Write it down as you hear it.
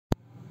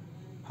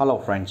Hello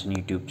friends and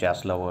YouTube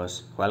chess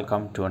lovers,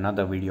 welcome to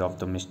another video of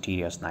the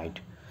mysterious night.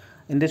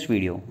 In this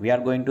video we are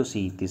going to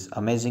see this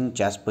amazing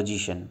chess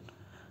position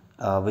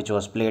which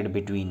was played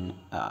between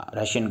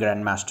Russian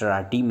Grandmaster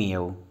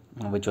Artemiev,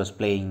 which was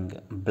playing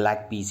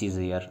black pieces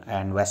here,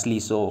 and Wesley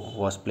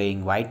was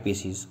playing white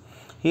pieces.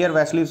 Here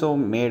Wesley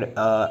made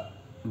a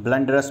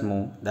blunderous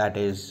move, that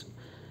is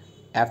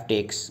f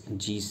takes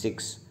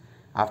g6.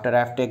 After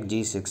f takes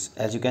g6,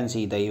 as you can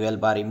see, the eval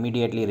bar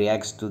immediately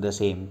reacts to the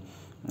same,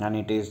 and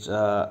it is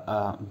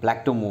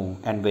black to move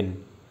and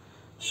win.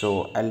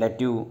 So I'll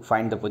let you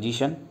find the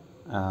position.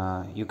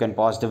 You can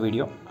pause the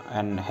video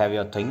and have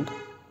your think.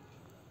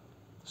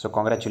 So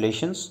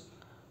congratulations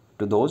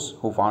to those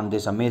who found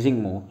this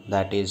amazing move,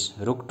 that is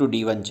rook to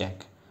d1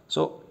 check.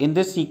 So in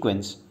this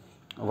sequence,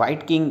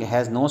 white king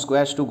has no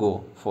squares to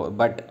go for,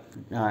 but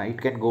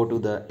it can go to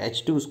the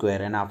h2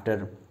 square, and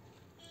after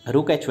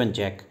rook h1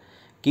 check,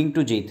 king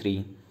to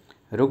g3,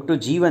 rook to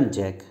g1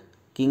 check,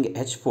 king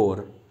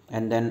h4,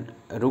 and then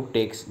rook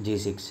takes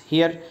g6.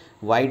 Here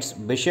white's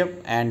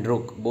bishop and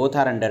rook both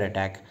are under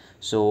attack,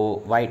 so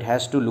white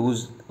has to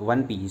lose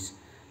one piece.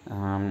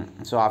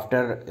 So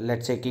after,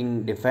 let's say,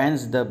 king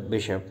defends the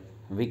bishop,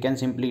 we can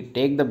simply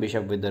take the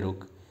bishop with the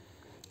rook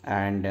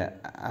and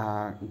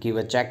give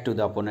a check to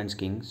the opponent's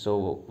king.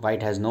 So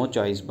white has no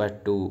choice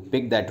but to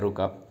pick that rook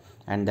up,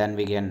 and then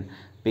we can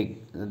pick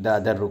the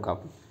other rook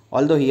up.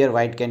 Although here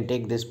white can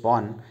take this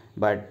pawn,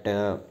 but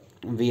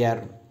we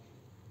are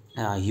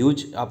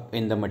huge up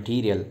in the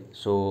material,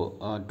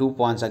 so 2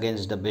 pawns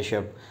against the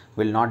bishop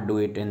will not do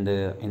it in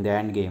the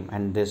end game,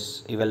 and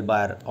this eval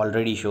bar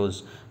already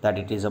shows that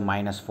it is a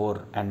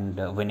 -4 and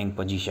winning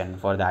position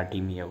for the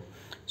Artemiev.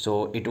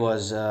 So it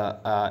was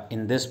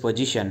in this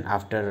position,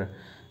 after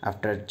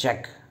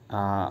check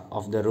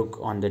of the rook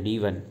on the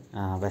d1,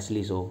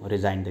 Wesley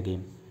resigned the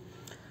game.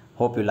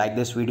 Hope you like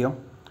this video.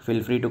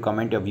 Feel free to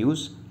comment your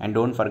views, and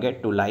don't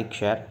forget to like,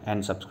 share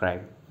and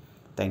subscribe.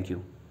 Thank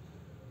you.